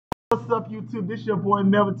What's up, YouTube? This your boy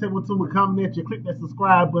Melvin Table coming at you. Click that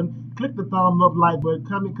subscribe button, click the thumb up like button,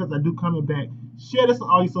 comment because I do coming back. Share this on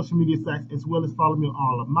all your social media sites as well as follow me on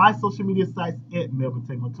all of my social media sites at Melvin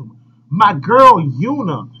Table. My girl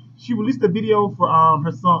Yuna, she released a video for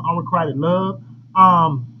her song Unrequited Love.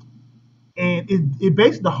 And it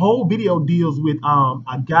basically the whole video deals with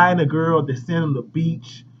a guy and a girl that's sitting on the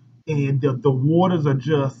beach and the waters are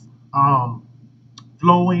just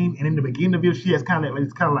flowing, and in the beginning of it, she has kind of like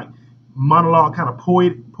it's kind of like monologue, kind of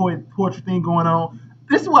poetry thing going on.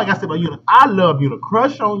 This is what I got to say about Yuna. I love Yuna.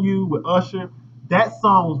 Crush on You with Usher. That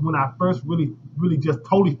song was when I first really just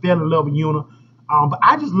totally fell in love with Yuna. But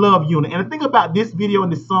I just love Yuna. And the thing about this video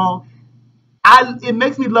and this song, it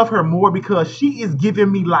makes me love her more because she is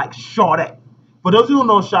giving me like Sade. For those who don't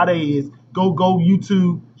know what Sade is, go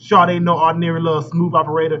YouTube Sade No Ordinary Love Smooth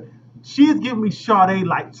Operator. She is giving me Sade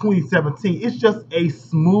like 2017. It's just a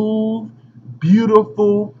smooth,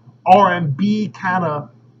 beautiful R&B kind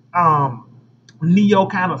of neo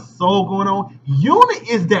kind of soul going on. Yuna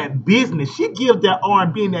is that business. She gives that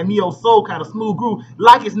R&B and that neo soul kind of smooth groove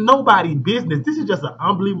like it's nobody's business. This is just an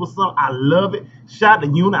unbelievable song. I love it. Shout out to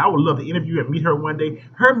Yuna. I would love to interview her and meet her one day.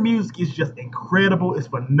 Her music is just incredible. It's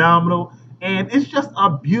phenomenal. And it's just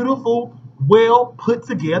a beautiful, well put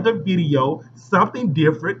together video. Something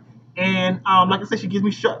different. And like I said, she gives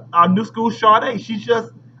me new school Sade.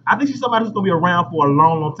 I think she's somebody who's going to be around for a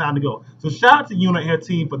long time to go. So shout out to Yuna and her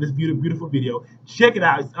team for this beautiful video. Check it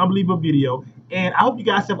out. It's an unbelievable video. And I hope you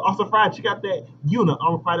guys have also Friday. Check out that Yuna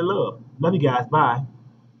Unrequited Love. Love you guys. Bye.